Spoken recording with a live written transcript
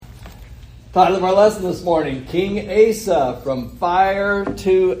Title of our lesson this morning, King Asa, From Fire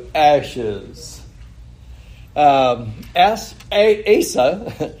to Ashes. Asa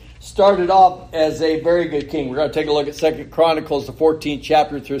started off as a very good king. We're going to take a look at 2 Chronicles, the 14th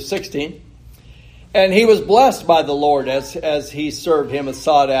chapter through 16. And he was blessed by the Lord as he served him and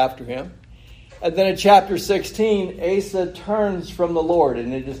sought after him. And then in chapter 16, Asa turns from the Lord,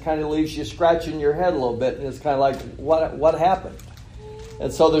 and it just kind of leaves you scratching your head a little bit. And it's kind of like, what happened?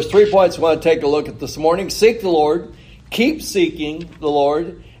 And so there's 3 points we want to take a look at this morning. Seek the Lord, keep seeking the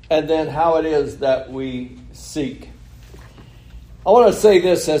Lord, and then how it is that we seek. I want to say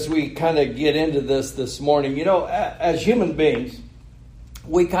this as we kind of get into this morning. You know, as human beings,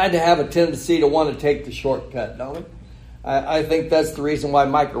 we kind of have a tendency to want to take the shortcut, don't we? I think that's the reason why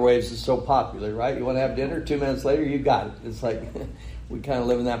microwaves is so popular, right? You want to have dinner, 2 minutes later, you got it. It's like we kind of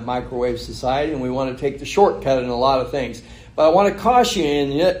live in that microwave society, and we want to take the shortcut in a lot of things. But I want to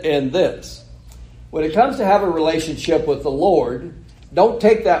caution you in this. When it comes to have a relationship with the Lord, don't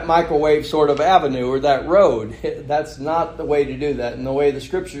take that microwave sort of avenue or that road. That's not the way to do that. And the way the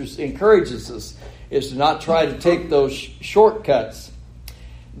Scriptures encourages us is to not try to take those shortcuts.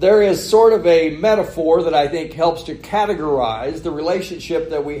 There is sort of a metaphor that I think helps to categorize the relationship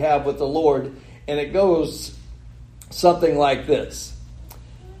that we have with the Lord. And it goes something like this.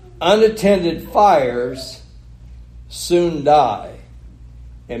 Unattended fires soon die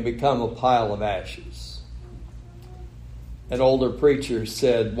and become a pile of ashes. An older preacher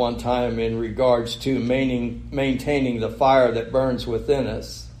said one time in regards to maintaining the fire that burns within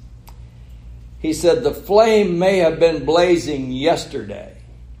us, he said, the flame may have been blazing yesterday,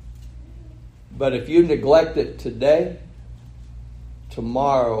 but if you neglect it today,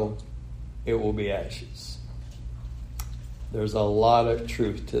 tomorrow it will be ashes. There's a lot of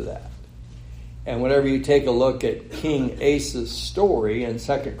truth to that. And whenever you take a look at King Asa's story in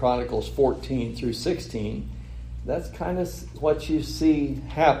 2 Chronicles 14 through 16, that's kind of what you see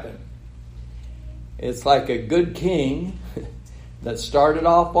happen. It's like a good king that started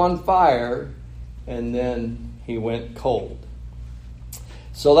off on fire and then he went cold.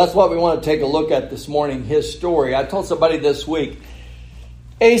 So that's what we want to take a look at this morning, his story. I told somebody this week,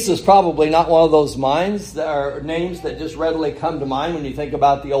 Asa is probably not one of those names that just readily come to mind when you think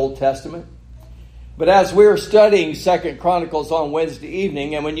about the Old Testament. But as we were studying 2 Chronicles on Wednesday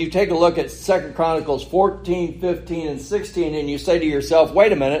evening, and when you take a look at 2 Chronicles 14, 15, and 16, and you say to yourself,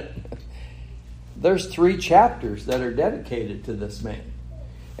 wait a minute, there's 3 chapters that are dedicated to this man.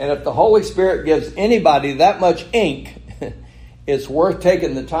 And if the Holy Spirit gives anybody that much ink, it's worth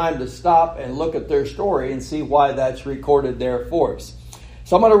taking the time to stop and look at their story and see why that's recorded there for us.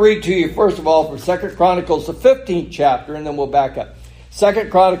 So I'm going to read to you, first of all, from 2 Chronicles, the 15th chapter, and then we'll back up. 2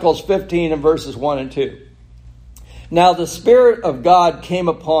 Chronicles 15 and verses 1 and 2. Now the Spirit of God came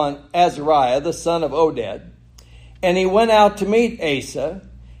upon Azariah, the son of Oded, and he went out to meet Asa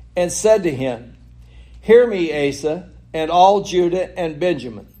and said to him, hear me, Asa, and all Judah and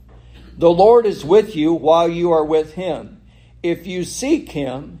Benjamin. The Lord is with you while you are with him. If you seek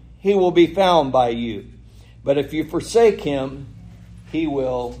him, he will be found by you. But if you forsake him, he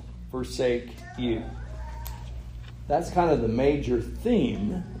will forsake you. That's kind of the major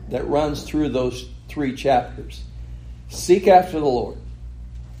theme that runs through those 3 chapters. Seek after the Lord.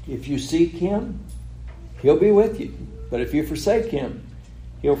 If you seek him, he'll be with you. But if you forsake him,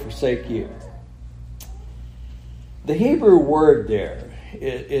 he'll forsake you. The Hebrew word there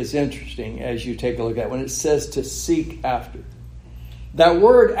is interesting as you take a look at it. When it says to seek after, that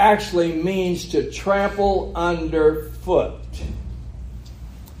word actually means to trample underfoot.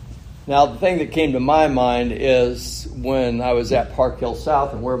 Now, the thing that came to my mind is when I was at Park Hill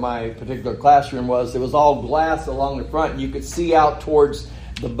South and where my particular classroom was, it was all glass along the front, and you could see out towards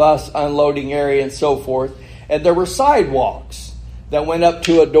the bus unloading area and so forth. And there were sidewalks that went up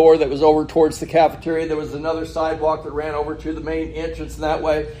to a door that was over towards the cafeteria. There was another sidewalk that ran over to the main entrance in that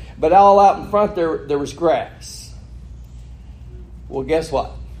way. But all out in front there was grass. Well, guess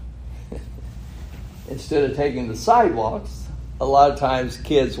what? Instead of taking the sidewalks, a lot of times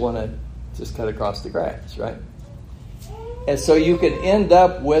kids want to just cut across the grass, right? And so you can end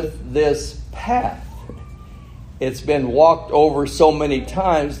up with this path. It's been walked over so many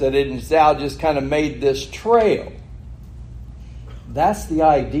times that it has now just kind of made this trail. That's the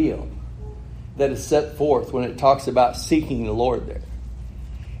ideal that is set forth when it talks about seeking the Lord there.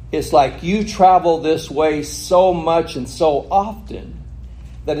 It's like you travel this way so much and so often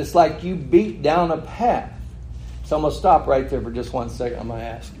that it's like you beat down a path. So I'm going to stop right there for just 1 second. I'm going to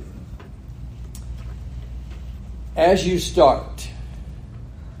ask you. As you start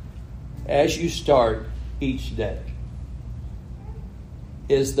each day,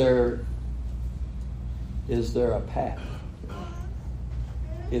 is there Is there a path?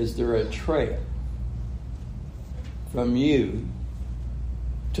 Is there a trail from you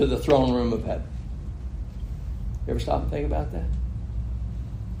to the throne room of heaven? You ever stop and think about that?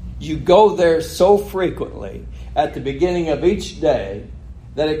 You go there so frequently at the beginning of each day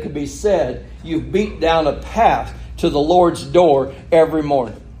that it could be said you've beat down a path to the Lord's door every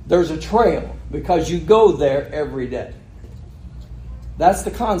morning. There's a trail because you go there every day. That's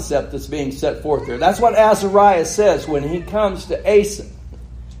the concept that's being set forth there. That's what Azariah says when he comes to Asa.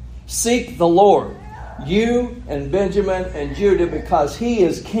 Seek the Lord, you and Benjamin and Judah, because he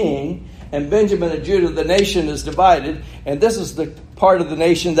is king, and Benjamin and Judah, the nation is divided, and this is the part of the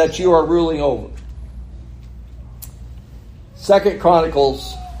nation that you are ruling over. 2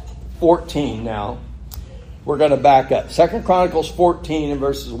 Chronicles 14 now. We're going to back up. 2 Chronicles 14 and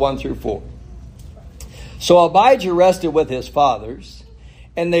verses 1 through 4. So Abijah rested with his fathers,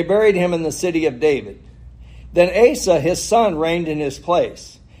 and they buried him in the city of David. Then Asa, his son, reigned in his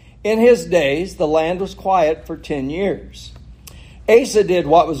place. In his days, the land was quiet for 10 years. Asa did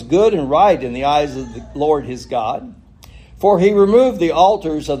what was good and right in the eyes of the Lord his God. For he removed the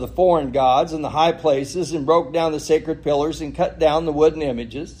altars of the foreign gods and the high places and broke down the sacred pillars and cut down the wooden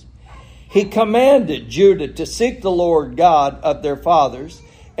images. He commanded Judah to seek the Lord God of their fathers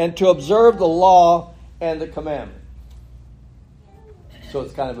and to observe the law and the commandment. So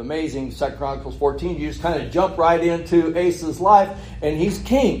it's kind of amazing, 2 Chronicles 14, you just kind of jump right into Asa's life, and he's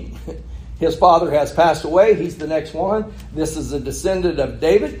king. His father has passed away. He's the next one. This is a descendant of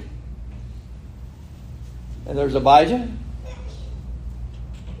David. And there's Abijah.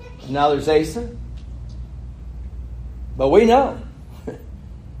 And now there's Asa. But we know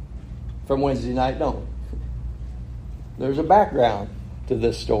from Wednesday night, don't we? There's a background to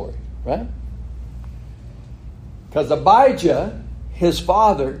this story, right? Because Abijah, his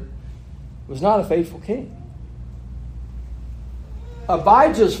father, was not a faithful king.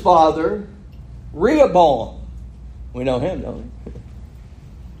 Abijah's father, Rehoboam, we know him, don't we?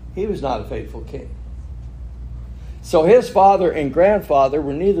 He was not a faithful king. So his father and grandfather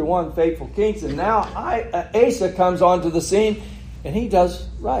were neither one faithful kings, and now Asa comes onto the scene, and he does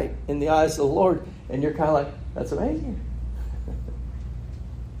right in the eyes of the Lord, and you're kind of like, that's amazing.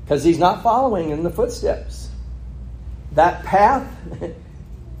 Because he's not following in the footsteps. That path,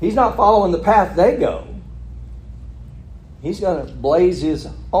 he's not following the path they go. He's going to blaze his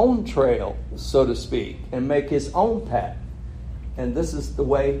own trail, so to speak, and make his own path. And this is the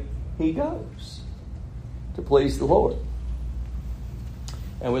way he goes to please the Lord.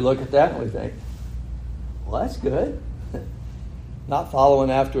 And we look at that and we think, well, that's good. Not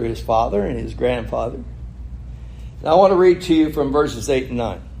following after his father and his grandfather. Now I want to read to you from verses 8 and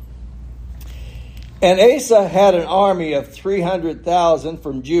 9. And Asa had an army of 300,000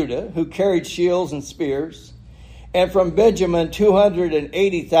 from Judah, who carried shields and spears, and from Benjamin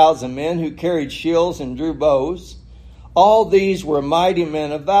 280,000 men who carried shields and drew bows. All these were mighty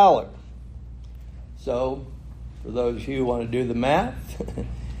men of valor. So, for those of you who want to do the math,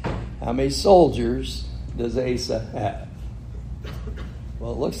 how many soldiers does Asa have?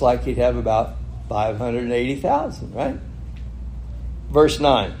 Well, it looks like he'd have about 580,000, right? Verse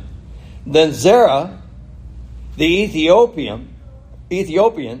 9. Then Zerah, the Ethiopian,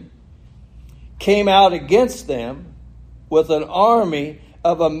 came out against them with an army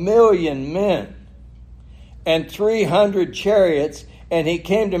of 1,000,000 men and 300 chariots, and he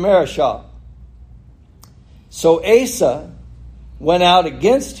came to Mareshah. So Asa went out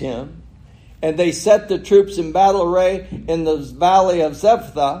against him, and they set the troops in battle array in the valley of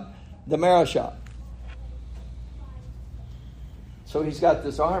Zephathah, the Mareshah. So he's got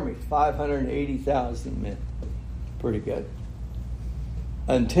this army, 580,000 men. Pretty good.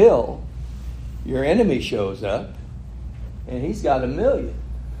 Until your enemy shows up, and he's got 1,000,000.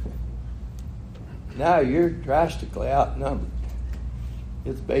 Now you're drastically outnumbered.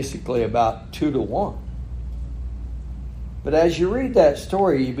 It's basically about 2 to 1. But as you read that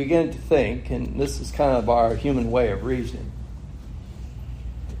story, you begin to think, and this is kind of our human way of reasoning.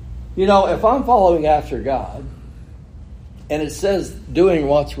 You know, if I'm following after God, and it says doing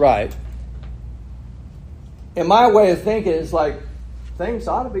what's right, in my way of thinking, it's like things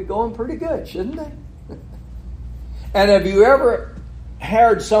ought to be going pretty good, shouldn't they? And have you ever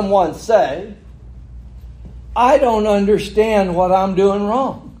heard someone say, I don't understand what I'm doing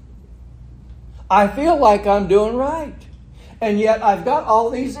wrong. I feel like I'm doing right. And yet I've got all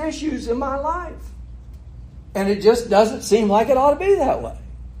these issues in my life. And it just doesn't seem like it ought to be that way.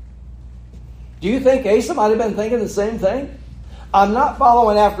 Do you think Asa might have been thinking the same thing? I'm not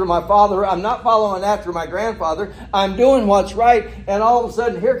following after my father. I'm not following after my grandfather. I'm doing what's right. And all of a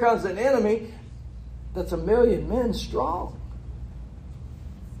sudden, here comes an enemy. that's 1,000,000 men strong.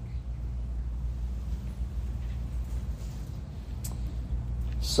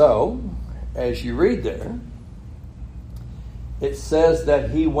 So, as you read there, it says that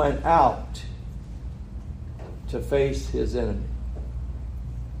he went out to face his enemy.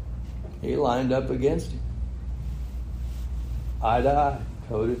 He lined up against him. Eye to eye,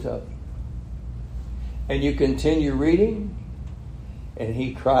 toe to toe. And you continue reading, and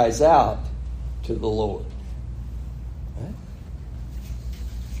he cries out to the Lord. Right?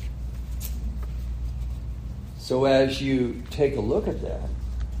 So as you take a look at that,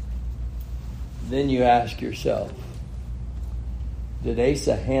 then you ask yourself, did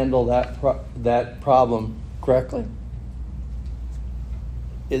Asa handle that problem correctly?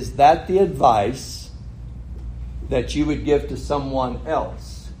 Is that the advice that you would give to someone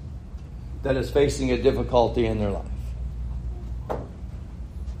else that is facing a difficulty in their life?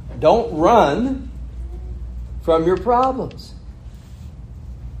 Don't run from your problems.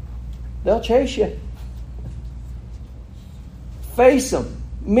 They'll chase you. Face them.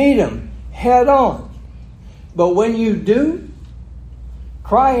 Meet them head on. But when you do,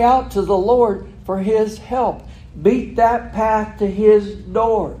 cry out to the Lord for His help. Beat that path to His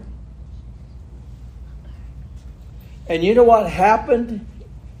door. And you know what happened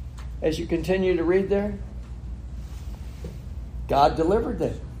as you continue to read there? God delivered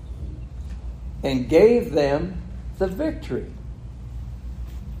them and gave them the victory.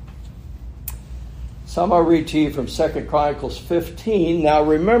 So I'm going to read to you from 2 Chronicles 15. Now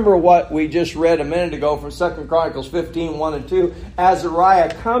remember what we just read a minute ago from 2 Chronicles 15, 1 and 2.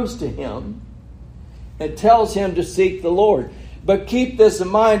 Azariah comes to him and tells him to seek the Lord. But keep this in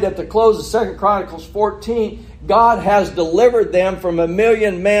mind, at the close of 2 Chronicles 14, God has delivered them from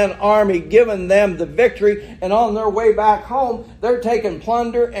 1,000,000-man army, given them the victory, and on their way back home, they're taking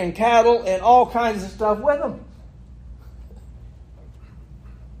plunder and cattle and all kinds of stuff with them.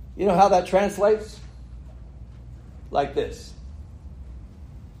 You know how that translates? Like this.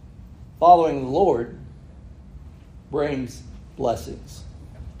 Following the Lord brings blessings.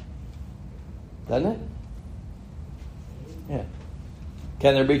 Doesn't it? Yeah.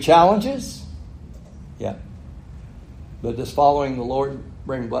 Can there be challenges? Yeah. But does following the Lord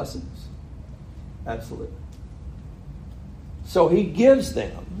bring blessings? Absolutely. So He gives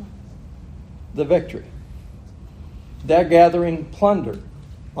them the victory. They're gathering plunder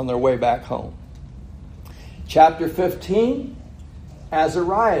on their way back home. Chapter 15,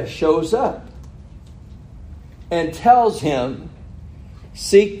 Azariah shows up and tells him,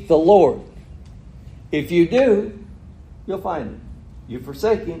 seek the Lord. If you do, you'll find Him. You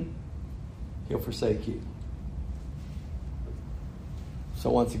forsake Him, He'll forsake you. So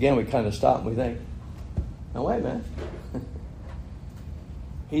once again, we kind of stop and we think, no, wait, man.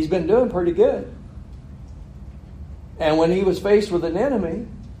 He's been doing pretty good. And when he was faced with an enemy,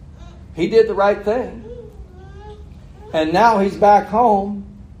 he did the right thing. And now he's back home,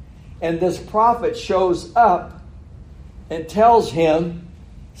 and this prophet shows up and tells him,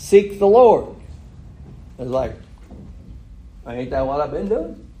 seek the Lord. It's like, ain't that what I've been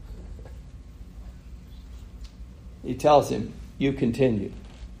doing? He tells him, you continue.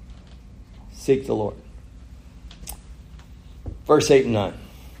 Seek the Lord. Verse 8 and 9.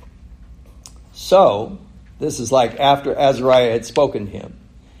 So, this is like after Azariah had spoken to him.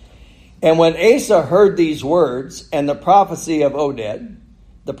 And when Asa heard these words and the prophecy of Oded,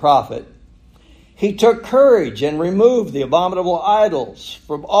 the prophet, he took courage and removed the abominable idols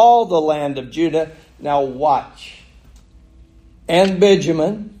from all the land of Judah. Now watch. And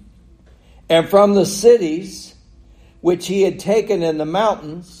Benjamin, and from the cities which he had taken in the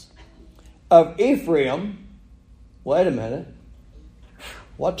mountains of Ephraim. Wait a minute.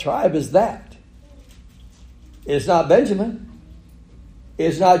 What tribe is that? It's not Benjamin.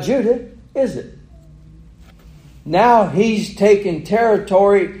 It's not Judah, is it? Now he's taken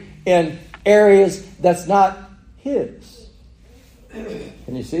territory in areas that's not his.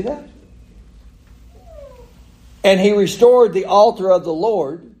 Can you see that? And he restored the altar of the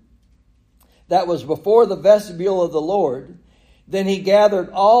Lord that was before the vestibule of the Lord. Then he gathered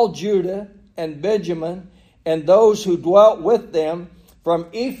all Judah and Benjamin and those who dwelt with them from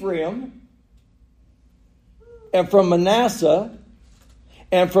Ephraim and from Manasseh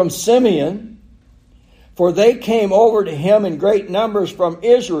and from Simeon, for they came over to him in great numbers from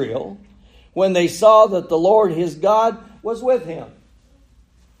Israel when they saw that the Lord his God was with him.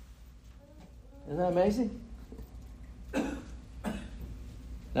 Isn't that amazing?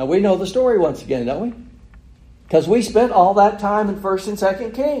 Now we know the story once again, don't we? Because we spent all that time in 1st and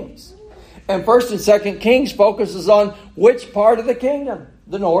 2nd Kings. And 1st and 2nd Kings focuses on which part of the kingdom?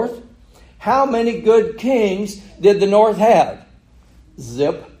 The north. How many good kings did the north have?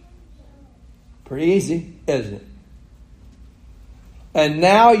 Zip. Pretty easy, isn't it? And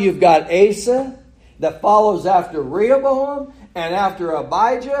now you've got Asa that follows after Rehoboam and after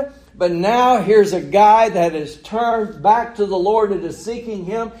Abijah. But now here's a guy that has turned back to the Lord and is seeking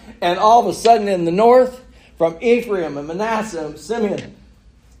him. And all of a sudden in the north, from Ephraim and Manasseh and Simeon.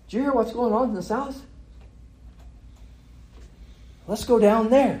 Did you hear what's going on in the south? Let's go down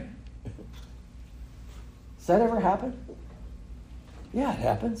there. Does that ever happen? Yeah, it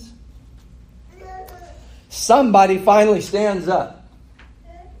happens. Somebody finally stands up.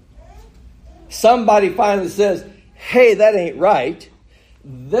 Somebody finally says, hey, that ain't right.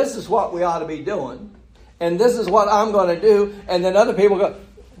 This is what we ought to be doing. And this is what I'm going to do. And then other people go,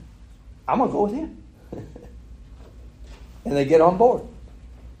 I'm going to go with him. And they get on board.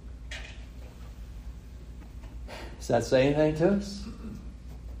 Does that say anything to us?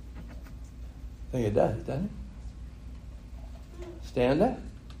 I think it does, doesn't it? Stand up.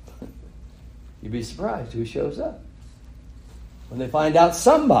 You'd be surprised who shows up. When they find out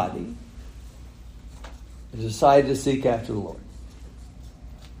somebody has decided to seek after the Lord.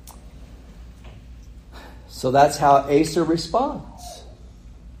 So that's how Asa responds.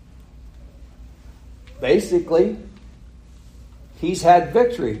 Basically, he's had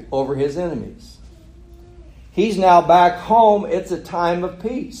victory over his enemies. He's now back home. It's a time of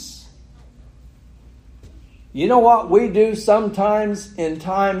peace. You know what we do sometimes in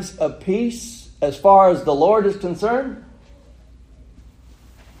times of peace as far as the Lord is concerned?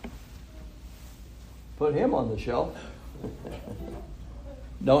 Put him on the shelf.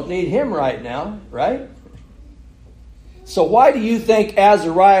 Don't need him right now, right? So why do you think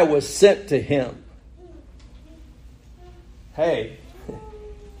Azariah was sent to him? Hey,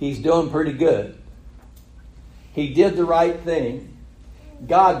 he's doing pretty good. He did the right thing.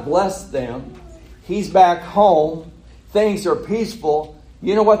 God blessed them. He's back home. Things are peaceful.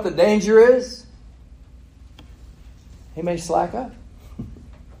 You know what the danger is? He may slack up.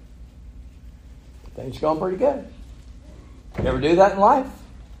 Things are going pretty good. You ever do that in life?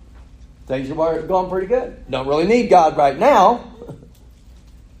 Things are going pretty good. Don't really need God right now.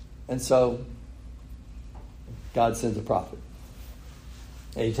 And so God sends a prophet.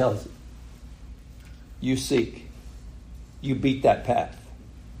 And he tells you, you seek. You beat that path.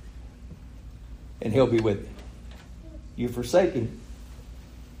 And he'll be with you. You forsake him.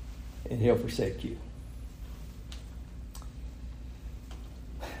 And he'll forsake you.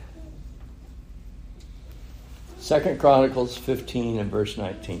 Second Chronicles 15 and verse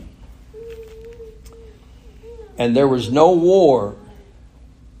 19. And there was no war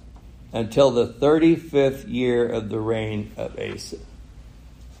until the 35th year of the reign of Asa.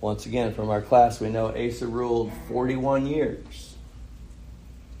 Once again, from our class, we know Asa ruled 41 years.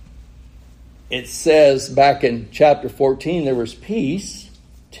 It says back in chapter 14, there was peace,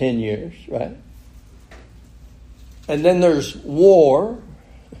 10 years, right? And then there's war,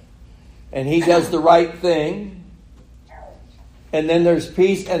 and he does the right thing. And then there's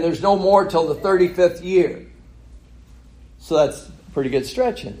peace, and there's no more till the 35th year. So that's a pretty good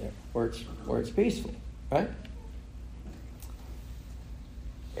stretch in there, where it's peaceful, right?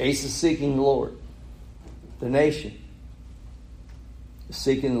 Asa is seeking the Lord. The nation is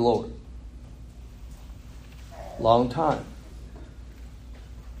seeking the Lord. Long time.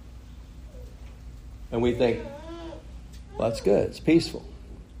 And we think, well, that's good. It's peaceful.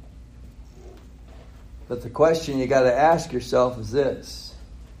 But the question you got to ask yourself is this.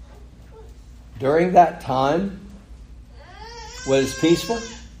 During that time, was it peaceful?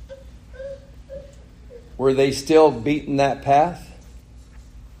 Were they still beating that path?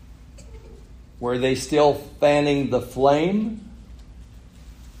 Were they still fanning the flame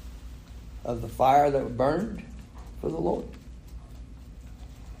of the fire that burned for the Lord?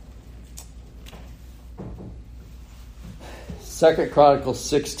 Second Chronicles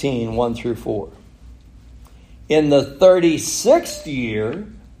 16, 1 through 4. In the 36th year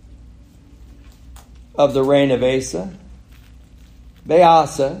of the reign of Asa,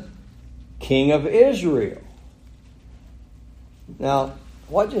 Baasa, king of Israel. Now,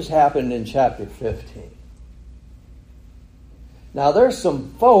 what just happened in chapter 15? Now, there's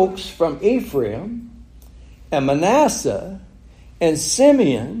some folks from Ephraim and Manasseh and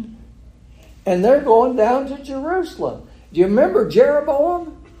Simeon, and they're going down to Jerusalem. Do you remember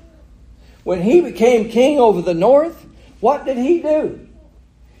Jeroboam? When he became king over the north, what did he do?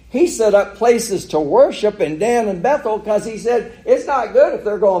 He set up places to worship in Dan and Bethel because he said, it's not good if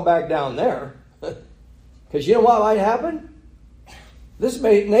they're going back down there. Because you know what might happen? This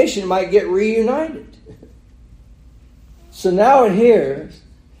nation might get reunited. So now it hears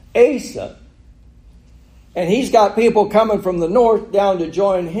Asa. And he's got people coming from the north down to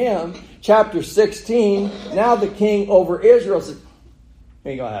join him. Chapter 16, now the king over Israel says,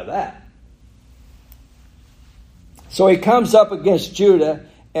 ain't going to have that. So he comes up against Judah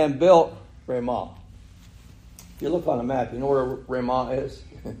and built Ramah. If you look on a map, you know where Ramah is?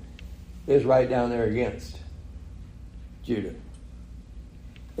 It's right down there against Judah.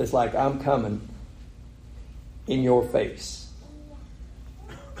 It's like, I'm coming in your face.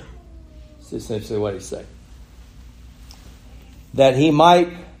 That's essentially what he's saying. That he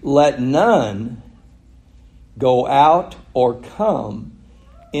might let none go out or come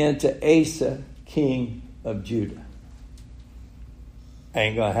into Asa, king of Judah.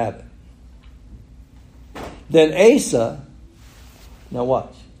 Ain't going to happen. Then Asa, now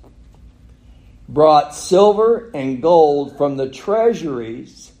watch, brought silver and gold from the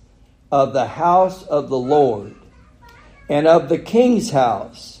treasuries of the house of the Lord and of the king's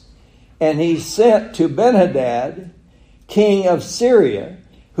house. And he sent to Benhadad, king of Syria,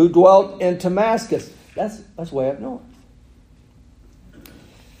 who dwelt in Damascus. That's way up north.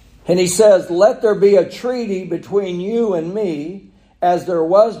 And he says, let there be a treaty between you and me, as there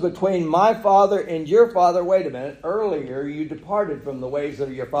was between my father and your father. Wait a minute. Earlier you departed from the ways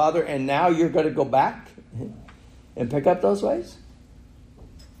of your father, and now you're going to go back and pick up those ways?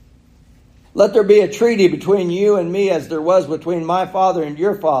 Let there be a treaty between you and me, as there was between my father and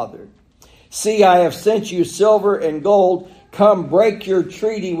your father. See, I have sent you silver and gold. Come, break your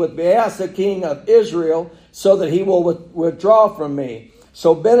treaty with Baasa, king of Israel, so that he will withdraw from me.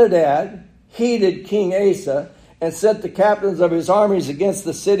 So Benhadad heeded King Asa and sent the captains of his armies against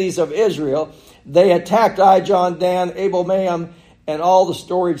the cities of Israel. They attacked Ijon, Dan, Abel-maim, and all the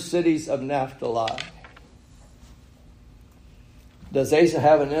storage cities of Naphtali. Does Asa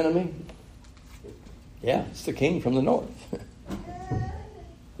have an enemy? Yeah, it's the king from the north.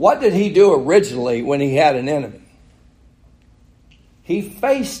 What did he do originally when he had an enemy? He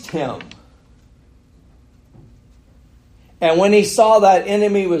faced him. And when he saw that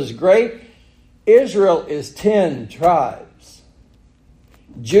enemy was great, Israel is 10 tribes.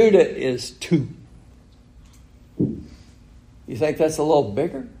 Judah is 2. You think that's a little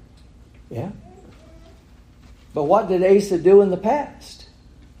bigger? Yeah. But what did Asa do in the past?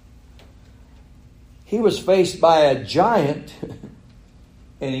 He was faced by a giant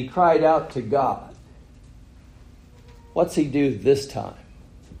and he cried out to God. What's he do this time?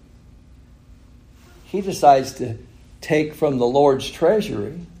 He decides to take from the Lord's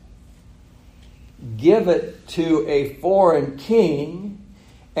treasury, give it to a foreign king,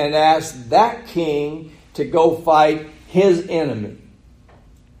 and ask that king to go fight his enemy.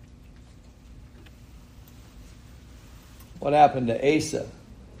 What happened to Asa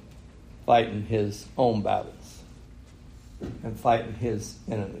fighting his own battles and fighting his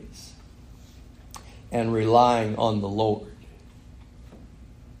enemies and relying on the Lord?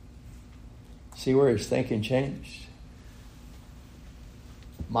 See where his thinking changed?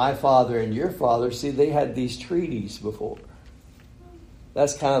 My father and your father, see, they had these treaties before.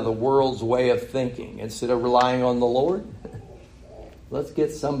 That's kind of the world's way of thinking. Instead of relying on the Lord, let's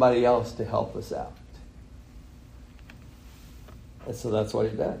get somebody else to help us out. And so that's what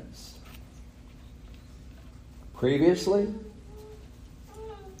he does. Previously,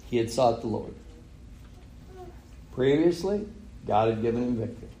 he had sought the Lord. Previously, God had given him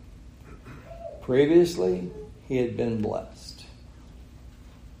victory. Previously, he had been blessed.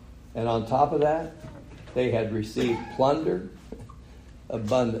 And on top of that, they had received plunder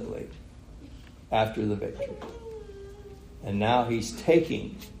abundantly after the victory. And now he's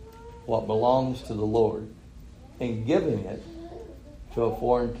taking what belongs to the Lord and giving it to a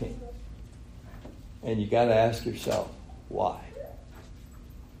foreign king. And you got to ask yourself, why?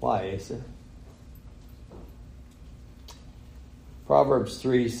 Why, Asa? Proverbs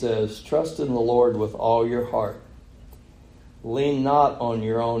 3 says, trust in the Lord with all your heart. Lean not on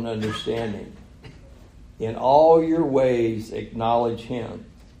your own understanding. In all your ways acknowledge him,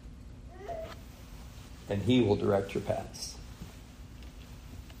 and he will direct your paths.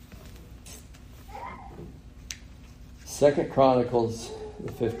 2 Chronicles,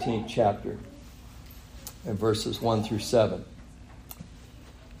 the 15th chapter, and verses 1 through 7.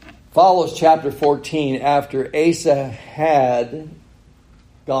 Follows chapter 14 after Asa had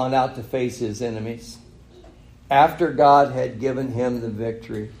gone out to face his enemies, after God had given him the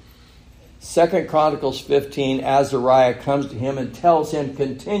victory. 2 Chronicles 15, Azariah comes to him and tells him,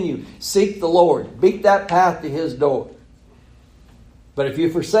 continue, seek the Lord, beat that path to his door. But if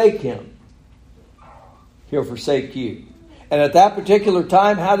you forsake him, he'll forsake you. And at that particular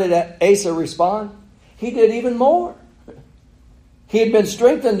time, how did Asa respond? He did even more. He had been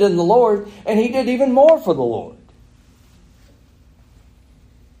strengthened in the Lord, and he did even more for the Lord.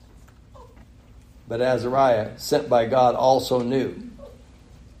 But Azariah, sent by God, also knew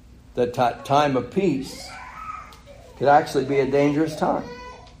that time of peace could actually be a dangerous time.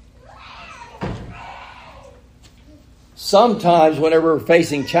 Sometimes whenever we're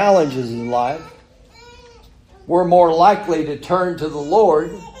facing challenges in life, we're more likely to turn to the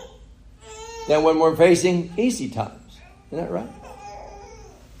Lord than when we're facing easy times. Isn't that right?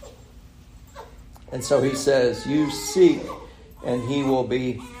 And so he says, you seek and he will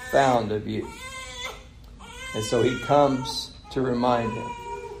be found of you. And so he comes to remind him.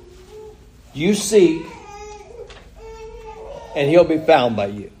 You seek and he'll be found by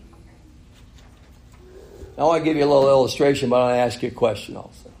you. I want to give you a little illustration, but I want to ask you a question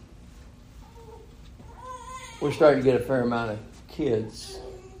also. We're starting to get a fair amount of kids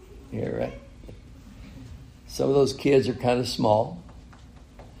here, right? Some of those kids are kind of small.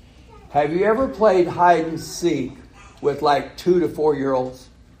 Have you ever played hide and seek with like 2 to 4 year olds?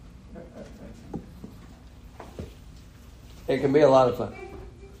 It can be a lot of fun.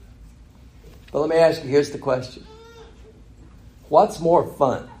 But let me ask you, here's the question. What's more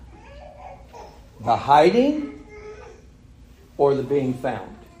fun? The hiding or the being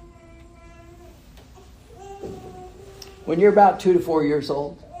found? When you're about 2 to 4 years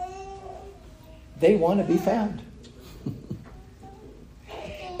old, they want to be found.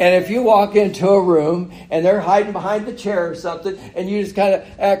 And if you walk into a room and they're hiding behind the chair or something, and you just kind of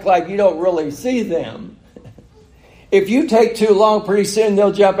act like you don't really see them, if you take too long, pretty soon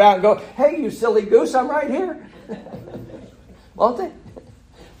they'll jump out and go, hey, you silly goose, I'm right here. Won't they?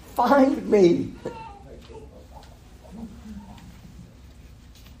 Find me.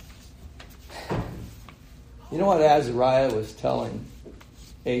 You know what Azariah was telling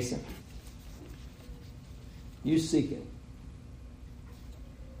Asa? You seek it.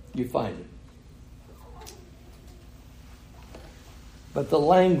 You find it. But the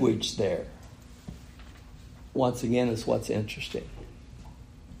language there, once again, is what's interesting.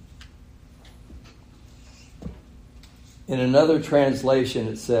 In another translation,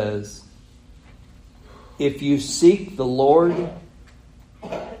 it says, if you seek the Lord,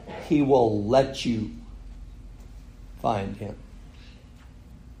 he will let you find him.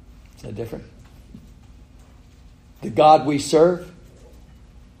 Is that different? The God we serve,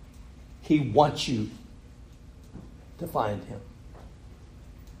 he wants you to find him.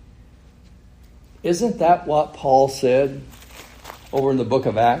 Isn't that what Paul said over in the book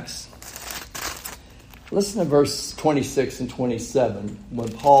of Acts? Listen to verse 26 and 27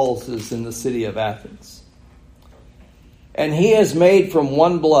 when Paul is in the city of Athens. And he has made from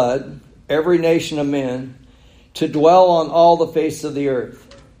one blood every nation of men to dwell on all the face of the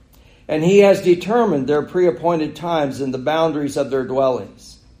earth. And he has determined their pre-appointed times and the boundaries of their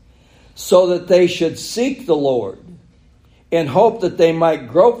dwellings, so that they should seek the Lord in hope that they might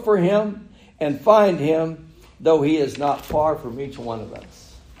grope for him and find him, though he is not far from each one of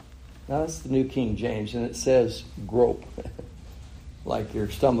us. Now that's the New King James, and it says grope, like you're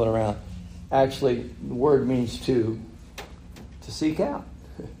stumbling around. Actually, the word means to seek out.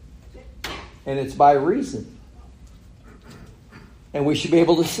 And it's by reason. And we should be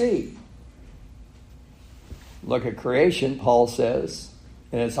able to see. Look at creation, Paul says,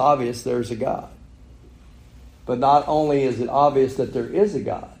 and it's obvious there's a God. But not only is it obvious that there is a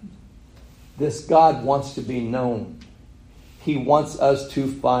God, this God wants to be known. He wants us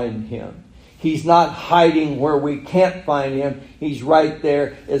to find him. He's not hiding where we can't find him. He's right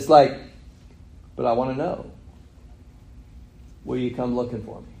there. It's like, but I want to know. Will you come looking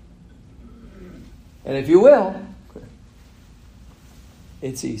for me? And if you will,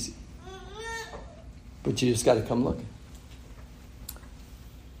 it's easy. But you just got to come looking.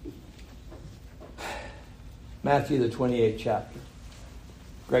 Matthew, the 28th chapter.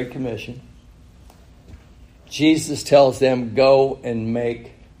 Great Commission. Jesus tells them, go and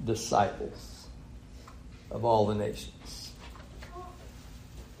make disciples of all the nations.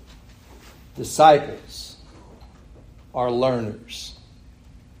 Disciples are learners.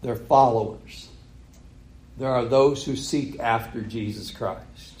 They're followers. There are those who seek after Jesus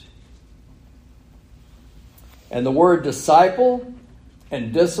Christ. And the word disciple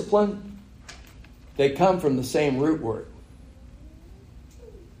and discipline, they come from the same root word.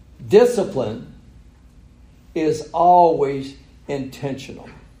 Discipline is always intentional.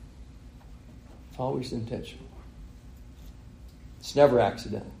 It's always intentional. It's never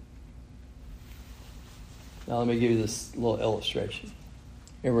accidental. Now let me give you this little illustration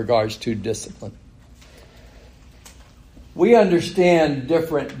in regards to discipline. We understand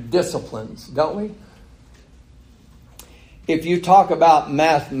different disciplines, don't we? If you talk about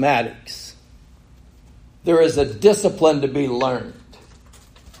mathematics, there is a discipline to be learned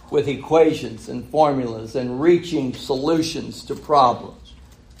with equations and formulas and reaching solutions to problems.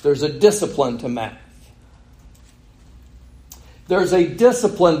 There's a discipline to math. There's a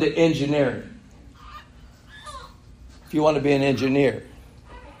discipline to engineering. If you want to be an engineer,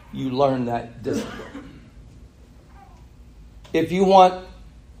 you learn that discipline. If you want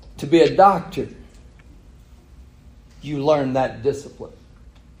to be a doctor, you learn that discipline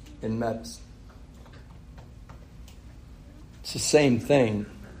in medicine. It's the same thing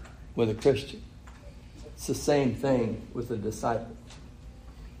with a Christian. It's the same thing with a disciple.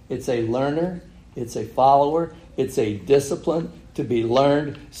 It's a learner, it's a follower, it's a discipline to be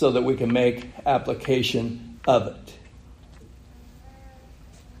learned so that we can make application of it.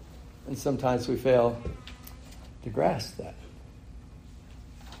 And sometimes we fail to grasp that.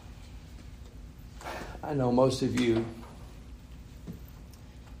 I know most of you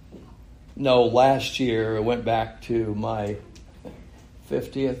know last year I went back to my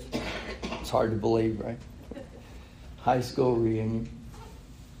 50th. It's hard to believe, right? High school reunion.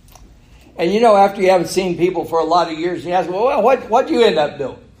 And you know, after you haven't seen people for a lot of years, you ask, well, what'd you end up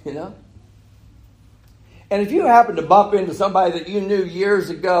doing? You know? And if you happen to bump into somebody that you knew years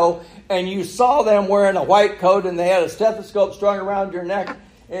ago and you saw them wearing a white coat and they had a stethoscope strung around your neck,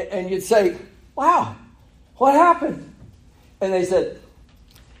 and you'd say, wow, what happened? And they said,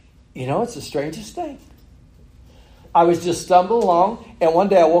 you know, it's the strangest thing. I was just stumbling along, and one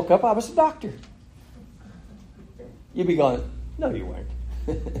day I woke up, I was a doctor. You'd be going, no, you weren't.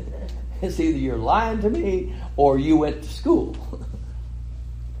 It's either you're lying to me or you went to school.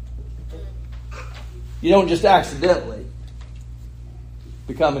 You don't just accidentally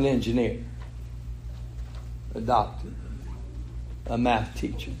become an engineer, a doctor, a math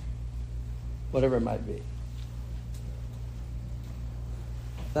teacher, whatever it might be.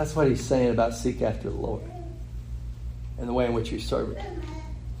 That's what he's saying about seek after the Lord and the way in which you serve Him.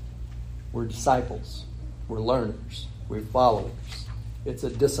 We're disciples. We're learners. We're followers. It's a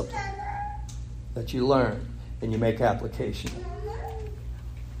discipline that you learn and you make application.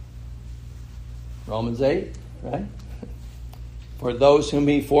 Romans 8, right? For those whom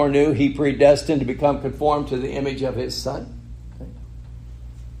He foreknew, He predestined to become conformed to the image of His Son.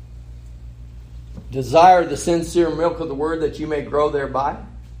 Desire the sincere milk of the Word that you may grow thereby.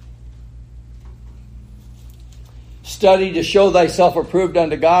 Study to show thyself approved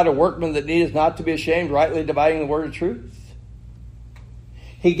unto God, a workman that needeth not to be ashamed, rightly dividing the word of truth.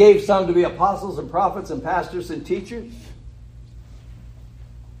 He gave some to be apostles and prophets and pastors and teachers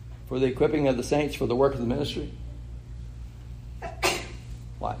for the equipping of the saints for the work of the ministry.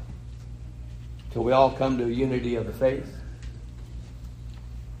 Why? Till we all come to a unity of the faith,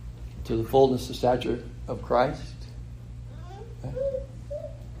 to the fullness of stature of Christ.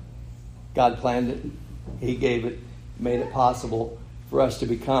 God planned it. He gave it. Made it possible for us to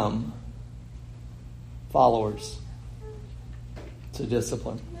become followers. It's a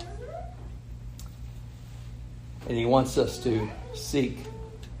discipline. And He wants us to seek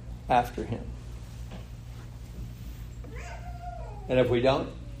after Him. And if we don't,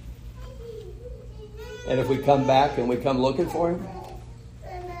 and if we come back and we come looking for Him,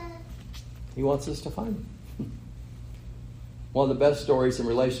 He wants us to find Him. One of the best stories in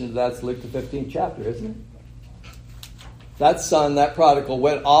relation to that is Luke the 15th chapter, isn't it? That son, that prodigal,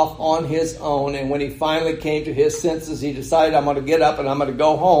 went off on his own, and when he finally came to his senses, he decided, I'm going to get up and I'm going to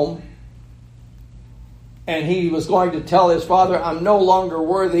go home. And he was going to tell his father, I'm no longer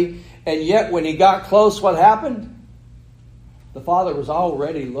worthy. And yet when he got close, what happened? The father was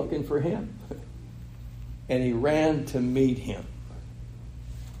already looking for him. And he ran to meet him.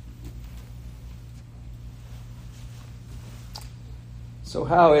 So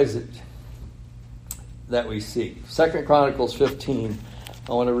how is it that we seek? 2 Chronicles 15,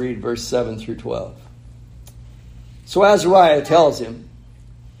 I want to read verse 7 through 12. So Azariah tells him,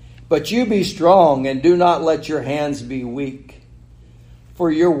 but you be strong and do not let your hands be weak,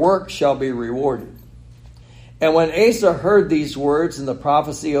 for your work shall be rewarded. And when Asa heard these words and the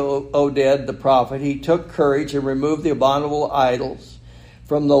prophecy of Oded the prophet, he took courage and removed the abominable idols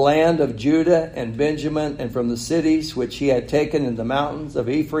from the land of Judah and Benjamin and from the cities which he had taken in the mountains of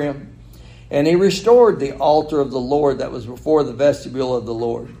Ephraim. And he restored the altar of the Lord that was before the vestibule of the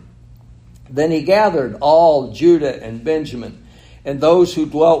Lord. Then he gathered all Judah and Benjamin and those who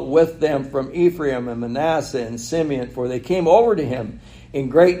dwelt with them from Ephraim and Manasseh and Simeon, for they came over to him in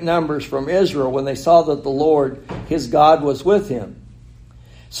great numbers from Israel when they saw that the Lord his God was with him.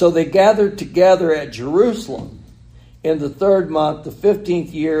 So they gathered together at Jerusalem in the 3rd month, the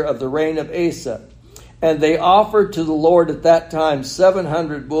 15th year of the reign of Asa. And they offered to the Lord at that time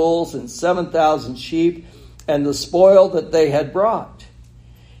 700 bulls and 7,000 sheep, and the spoil that they had brought.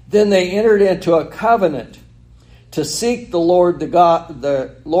 Then they entered into a covenant to seek the Lord God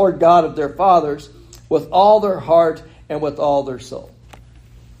of their fathers with all their heart and with all their soul.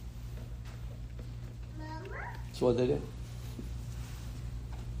 That's what they did.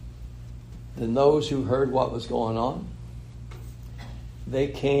 Then those who heard what was going on, they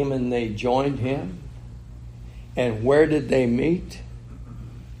came and they joined him. And where did they meet?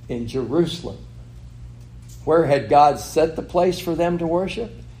 In Jerusalem. Where had God set the place for them to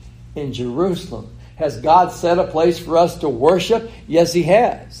worship? In Jerusalem. Has God set a place for us to worship? Yes, He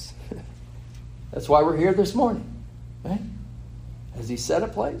has. That's why we're here this morning. Right? Has He set a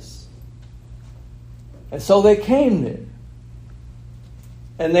place? And so they came there.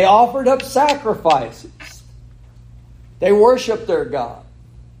 And they offered up sacrifices. They worshiped their God.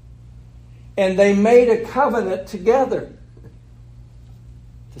 And they made a covenant together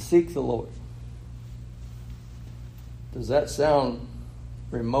to seek the Lord. Does that sound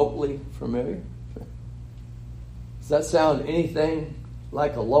remotely familiar? Does that sound anything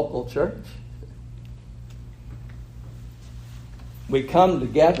like a local church? We come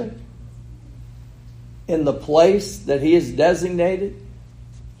together in the place that He has designated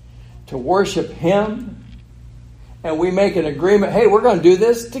to worship Him, and we make an agreement, hey, we're going to do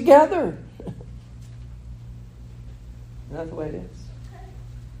this together. Isn't that the way it is?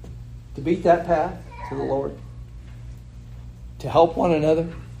 To beat that path to the Lord. To help one another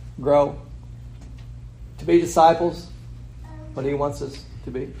grow. To be disciples, what He wants us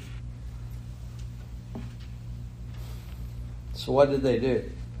to be. So what did they do?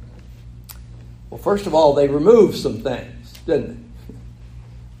 Well, first of all, they removed some things, didn't they?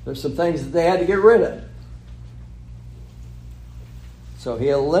 There's some things that they had to get rid of. So He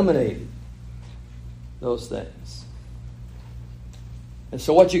eliminated those things. And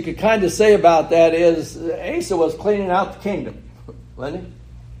so what you could kind of say about that is Asa was cleaning out the kingdom, wasn't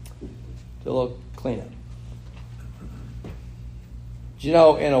he? Do a little cleanup. You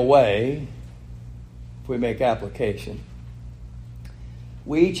know, in a way, if we make application,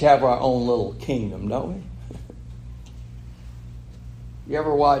 we each have our own little kingdom, don't we? You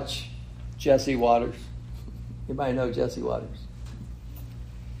ever watch Jesse Waters? Anybody know Jesse Waters?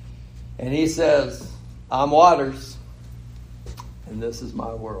 And he says, I'm Waters, and this is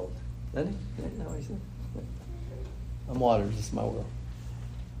my world. Doesn't he? Isn't that what he said? I'm Waters, this is my world.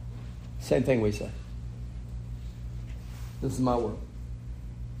 Same thing we say. This is my world.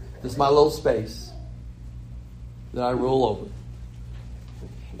 This is my little space that I rule over.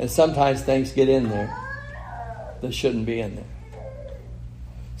 And sometimes things get in there that shouldn't be in there.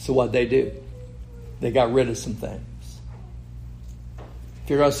 So what they do? They got rid of some things. If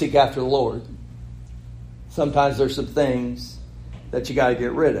you're going to seek after the Lord, sometimes there's some things that you got to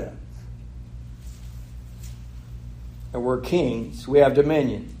get rid of. And we're kings. We have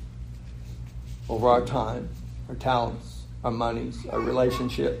dominion over our time, our talents, our monies, our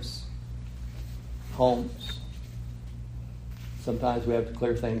relationships, homes. Sometimes we have to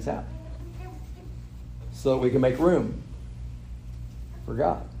clear things out so that we can make room for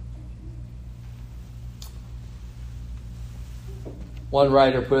God. One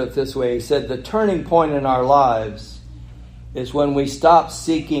writer put it this way. He said, the turning point in our lives is when we stop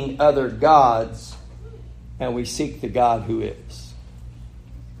seeking other gods and we seek the God who is.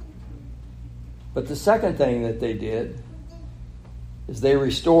 But the second thing that they did is they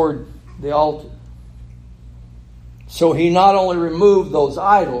restored the altar. So He not only removed those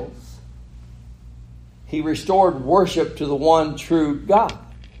idols, He restored worship to the one true God.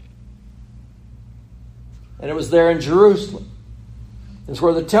 And it was there in Jerusalem. That's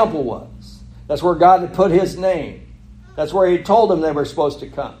where the temple was. That's where God had put His name. That's where He told them they were supposed to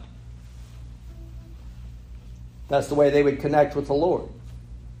come. That's the way they would connect with the Lord.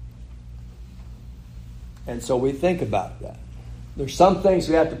 And so we think about that. There's some things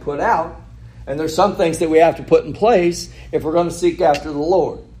we have to put out, and there's some things that we have to put in place if we're going to seek after the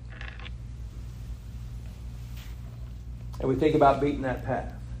Lord. And we think about beating that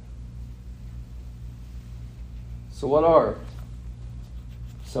path. So what are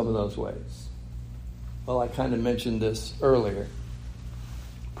some of those ways? Well, I kind of mentioned this earlier.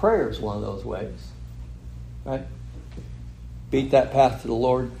 Prayer is one of those ways. Right? Beat that path to the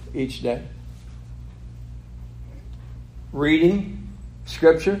Lord each day. Reading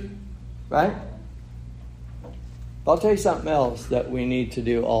Scripture. Right? I'll tell you something else that we need to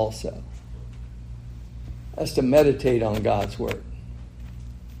do also. That's to meditate on God's Word.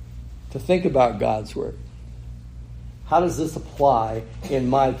 To think about God's Word. How does this apply in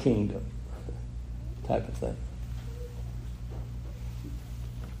my kingdom? type of thing.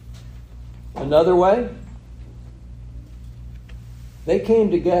 Another way, they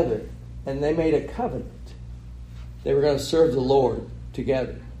came together and they made a covenant. They were going to serve the Lord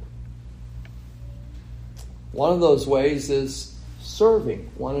together. One of those ways is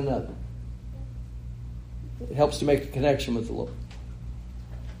serving one another. It helps to make a connection with the Lord.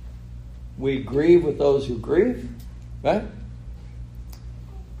 We grieve with those who grieve, right?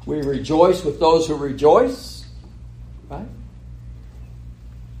 We rejoice with those who rejoice, right?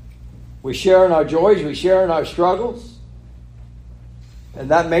 We share in our joys, we share in our struggles, and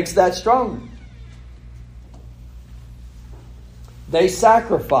that makes that stronger. They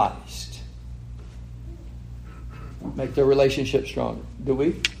sacrificed. Make their relationship stronger. Do we?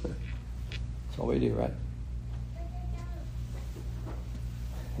 That's all we do, right?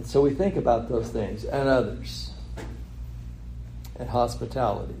 And so we think about those things and others, and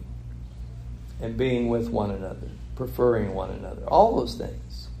hospitality, and being with one another, preferring one another, all those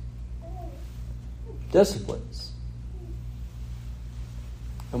things. Disciplines.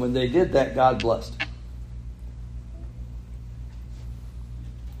 And when they did that, God blessed them.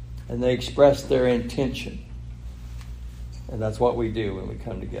 And they expressed their intention. And that's what we do when we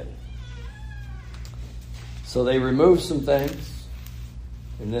come together. So they removed some things,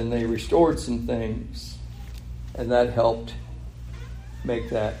 and then they restored some things, and that helped make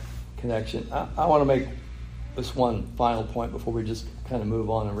that connection. I want to make this one final point before we just kind of move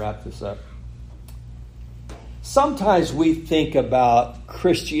on and wrap this up. Sometimes we think about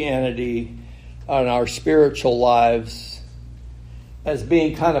Christianity and our spiritual lives as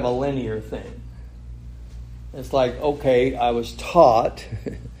being kind of a linear thing. It's like, okay, I was taught,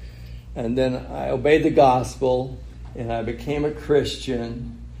 and then I obeyed the gospel, and I became a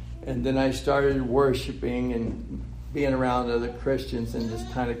Christian, and then I started worshiping and being around other Christians and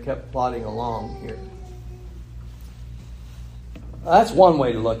just kind of kept plodding along here. That's one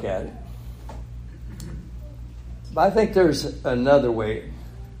way to look at it. But I think there's another way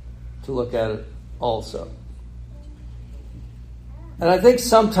to look at it also. And I think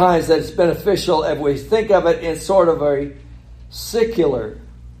sometimes that it's beneficial if we think of it in sort of a secular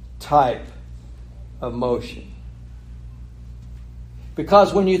type of motion.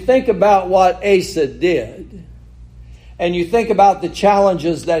 Because when you think about what Asa did, and you think about the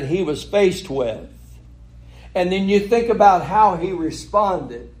challenges that he was faced with, and then you think about how he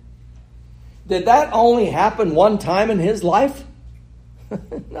responded, did that only happen one time in his life?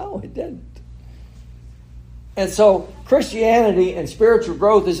 No, it didn't. And so Christianity and spiritual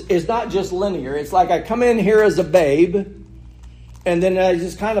growth is not just linear. It's like I come in here as a babe, and then I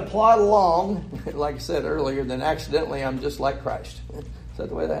just kind of plod along, like I said earlier, then accidentally I'm just like Christ. Is that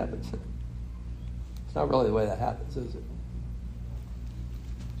the way that happens? It's not really the way that happens, is it?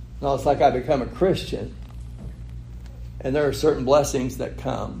 No, it's like I become a Christian, and there are certain blessings that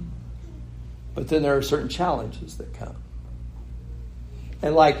come, but then there are certain challenges that come.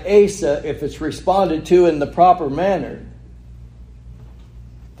 And like Asa, if it's responded to in the proper manner,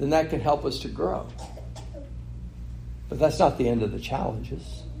 then that can help us to grow. But that's not the end of the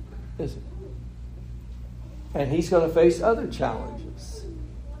challenges, is it? And he's going to face other challenges,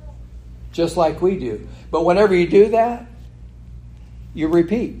 just like we do. But whenever you do that, you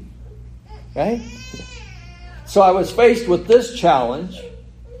repeat, right? So I was faced with this challenge,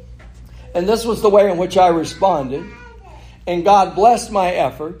 and this was the way in which I responded. And God blessed my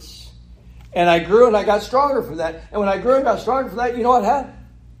efforts. And I grew and I got stronger from that. And when I grew and got stronger from that, you know what happened?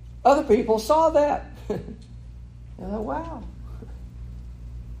 Other people saw that. And I thought, wow.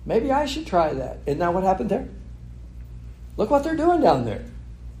 Maybe I should try that. Isn't that what happened there? Look what they're doing down there.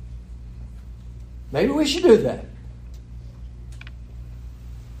 Maybe we should do that.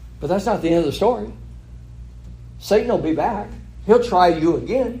 But that's not the end of the story. Satan will be back. He'll try you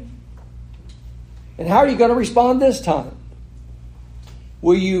again. And how are you going to respond this time?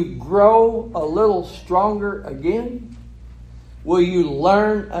 Will you grow a little stronger again? Will you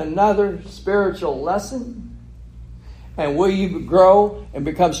learn another spiritual lesson? And will you grow and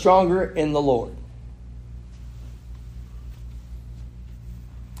become stronger in the Lord?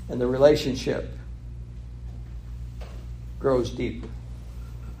 And the relationship grows deeper.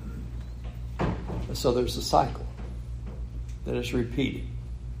 So there's a cycle that is repeated.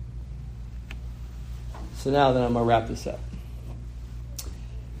 So now then I'm going to wrap this up.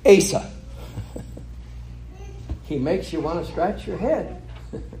 Asa. He makes you want to scratch your head.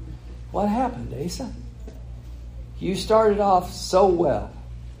 What happened, Asa? You started off so well.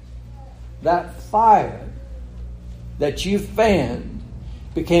 That fire that you fanned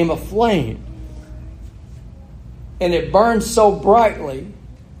became a flame. And it burned so brightly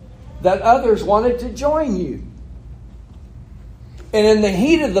that others wanted to join you. And in the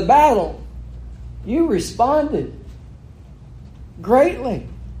heat of the battle, you responded greatly.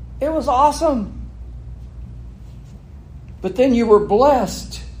 It was awesome. But then you were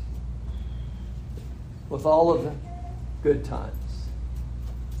blessed with all of the good times.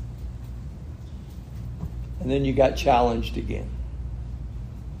 And then you got challenged again.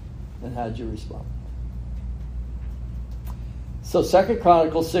 And how did you respond? So 2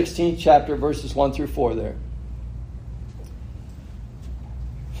 Chronicles 16th chapter, verses 1 through 4 there.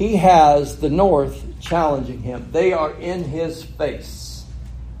 He has the north challenging him. They are in his face.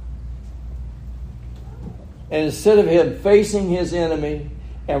 And instead of him facing his enemy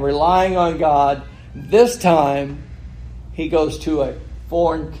and relying on God, this time he goes to a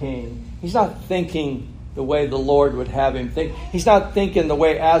foreign king. He's not thinking the way the Lord would have him think. He's not thinking the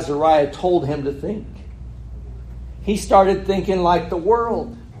way Azariah told him to think. He started thinking like the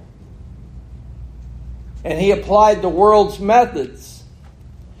world. And he applied the world's methods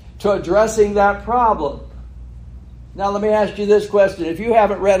to addressing that problem. Now let me ask you this question. If you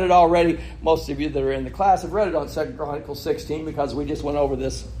haven't read it already, most of you that are in the class have read it on 2 Chronicles 16 because we just went over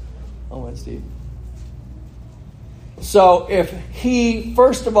this on Wednesday. So if he,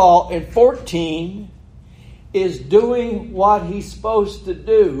 first of all, in 14, is doing what he's supposed to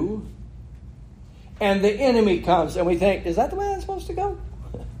do, and the enemy comes, and we think, is that the way that's supposed to go?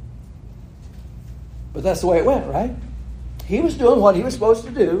 But that's the way it went, right? He was doing what he was supposed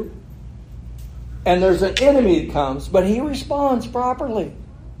to do, and there's an enemy that comes, but he responds properly.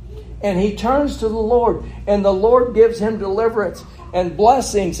 And he turns to the Lord, and the Lord gives him deliverance and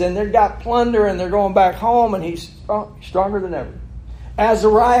blessings, and they've got plunder, and they're going back home, and he's stronger than ever.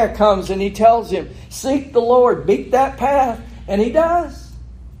 Azariah comes, and he tells him, seek the Lord, beat that path, and he does.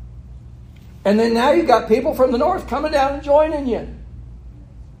 And then now you've got people from the north coming down and joining you.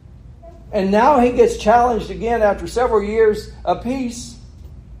 And now he gets challenged again after several years of peace.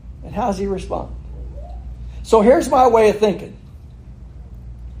 And how does he respond? So here's my way of thinking.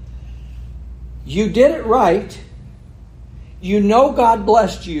 You did it right. You know God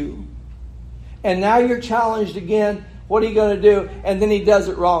blessed you. And now you're challenged again. What are you going to do? And then he does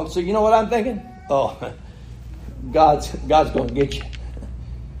it wrong. So you know what I'm thinking? Oh, God's going to get you.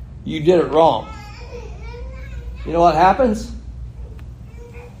 You did it wrong. You know what happens?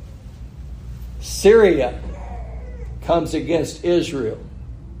 Syria comes against Israel.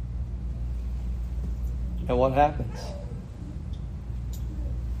 And what happens?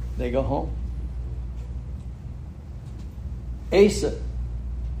 They go home. Asa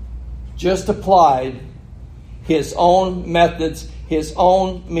just applied his own methods, his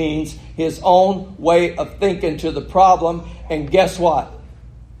own means, his own way of thinking to the problem. And guess what?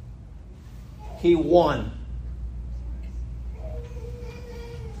 He won.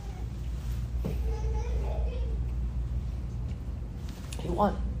 He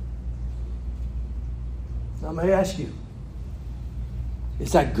won. Now, may I ask you,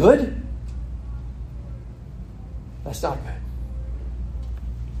 is that good? That's not good.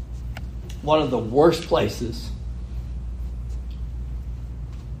 One of the worst places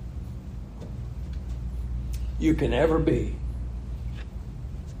you can ever be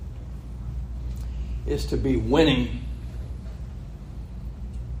is to be winning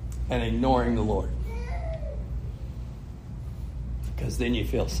and ignoring the Lord. Because then you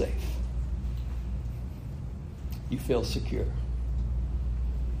feel safe. You feel secure.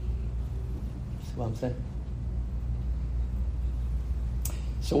 See what I'm saying?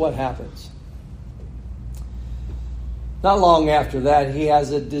 So what happens? Not long after that, he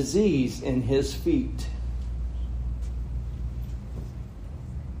has a disease in his feet.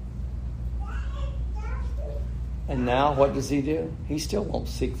 And now what does he do? He still won't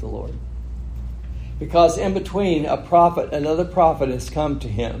seek the Lord. Because in between, another prophet has come to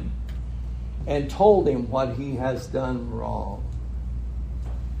him and told him what he has done wrong.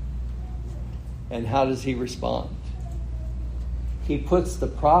 And how does he respond? He puts the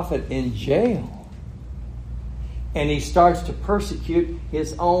prophet in jail. And he starts to persecute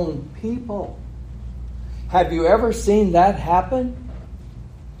his own people. Have you ever seen that happen?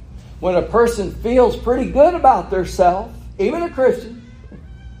 When a person feels pretty good about themselves, even a Christian,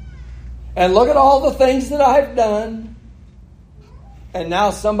 and look at all the things that I've done, and now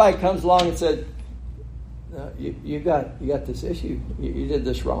somebody comes along and said, no, you got this issue. You did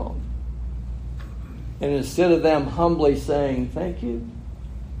this wrong. And instead of them humbly saying thank you,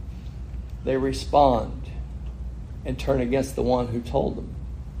 they respond and turn against the one who told them.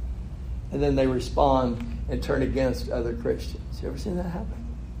 And then they respond and turn against other Christians. You ever seen that happen?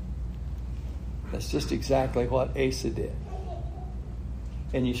 That's just exactly what Asa did.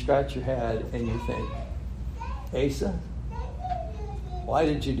 and you scratch your head and you think, Asa, why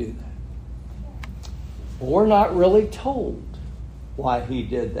did you do that? Well, we're not really told why he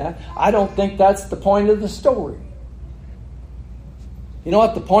did that. I don't think that's the point of the story. You know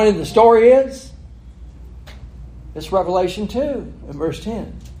what the point of the story is? It's Revelation 2 and verse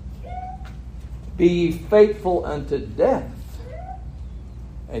 10. Be ye faithful unto death,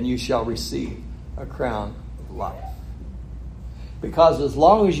 and you shall receive a crown of life. Because as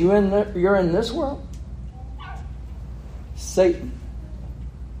long as you're in this world, Satan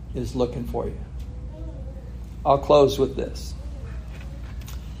is looking for you. I'll close with this.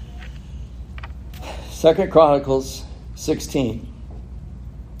 2 Chronicles 16.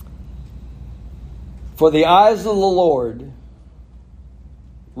 For the eyes of the Lord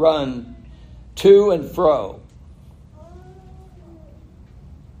run to and fro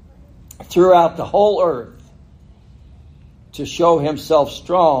throughout the whole earth to show himself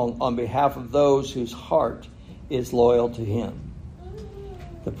strong on behalf of those whose heart is loyal to him.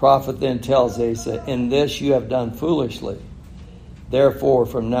 The prophet then tells Asa, in this you have done foolishly. Therefore,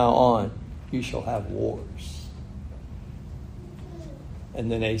 from now on, you shall have wars.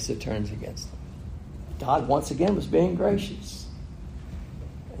 And then Asa turns against him. God once again was being gracious.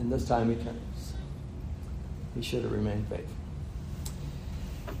 And this time he turns. He should have remained faithful.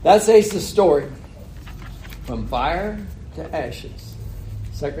 That's Asa's story. From fire to ashes.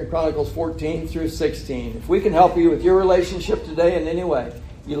 2 Chronicles 14 through 16. If we can help you with your relationship today in any way,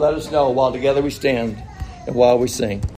 you let us know while together we stand and while we sing.